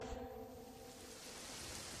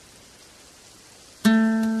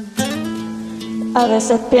A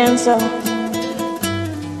veces pienso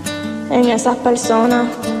en esas personas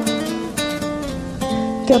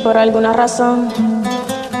que por alguna razón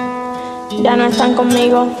ya no están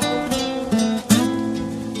conmigo,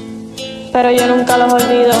 pero yo nunca los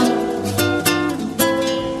olvido,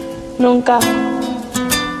 nunca.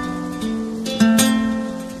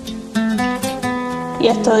 Y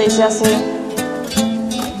esto dice así: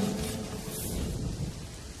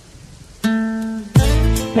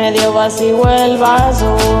 medio vacío el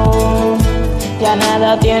vaso, ya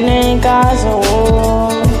nada tiene caso,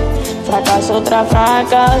 fracaso tras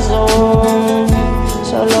fracaso,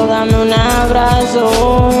 solo dame un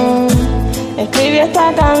abrazo. Escribí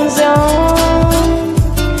esta canción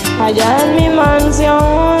allá en mi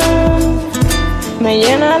mansión, me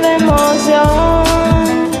llena de emoción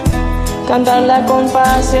cantarla con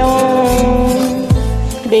pasión,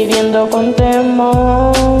 viviendo con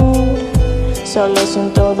temor, solo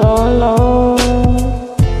siento dolor,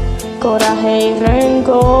 coraje y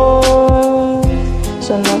rencor,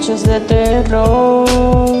 son noches de terror,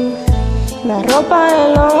 me arropa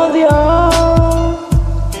el odio,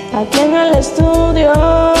 aquí en el estudio,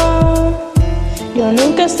 yo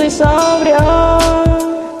nunca estoy sobrio,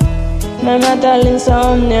 me mata el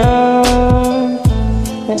insomnio,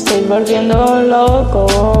 me estoy volviendo loco,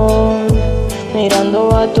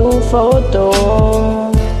 mirando a tu foto,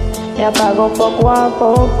 me apago poco a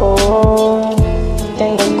poco,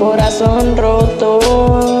 tengo el corazón roto,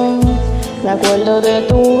 me acuerdo de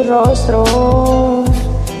tu rostro,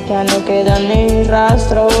 ya no queda ni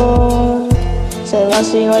rastro, se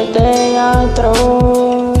vació el teatro,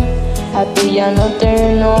 a ti ya no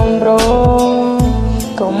te nombro,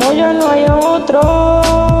 como yo no hay otro,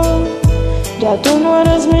 ya tú no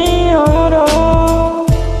eres mi oro,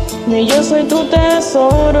 ni yo soy tu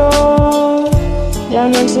tesoro, ya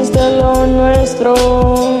no existe lo nuestro,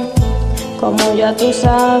 como ya tú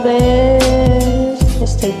sabes,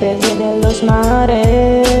 estoy perdida en los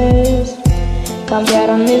mares,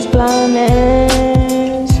 cambiaron mis planes,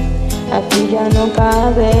 aquí ya no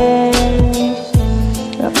cabes,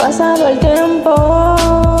 me ha pasado el tiempo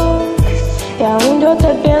y aún yo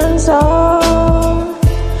te pienso,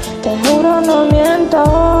 te juro no miento,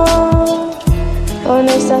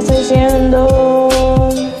 honesta estoy siendo,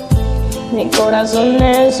 mi corazón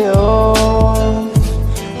necio,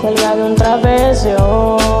 cuelga de un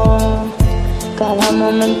trapecio, cada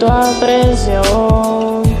momento aprecio,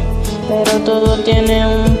 pero todo tiene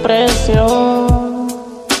un precio.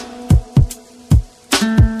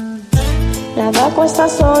 Nada cuesta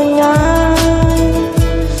soñar,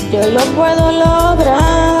 yo lo puedo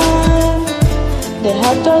lograr,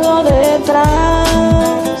 dejar todo detrás,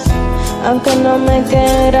 aunque no me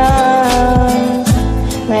quieras,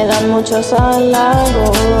 me dan muchos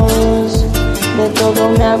halagos, de todo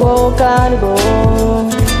me hago cargo,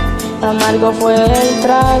 amargo fue el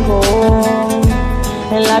trago,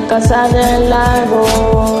 en la casa del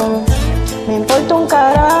lago, me importa un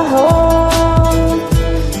carajo,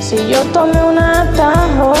 si yo tomé un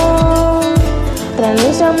atajo,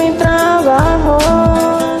 renuncio a mi trabajo,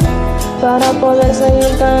 para poder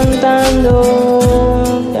seguir cantando,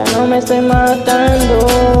 ya no me estoy matando,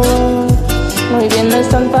 muy bien me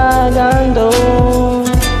están pagando,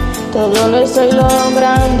 todo lo estoy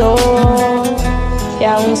logrando, y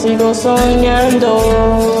aún sigo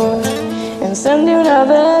soñando. Encendí una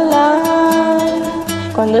vela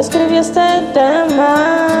cuando escribí este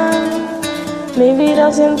tema, mi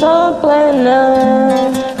vida siento plena,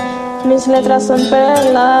 mis letras son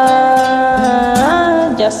perlas,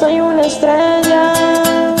 ya soy una estrella,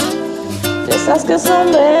 de esas que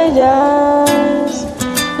son bellas,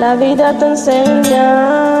 la vida te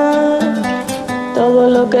enseña todo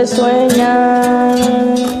lo que sueñas,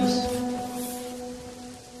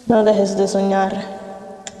 no dejes de soñar.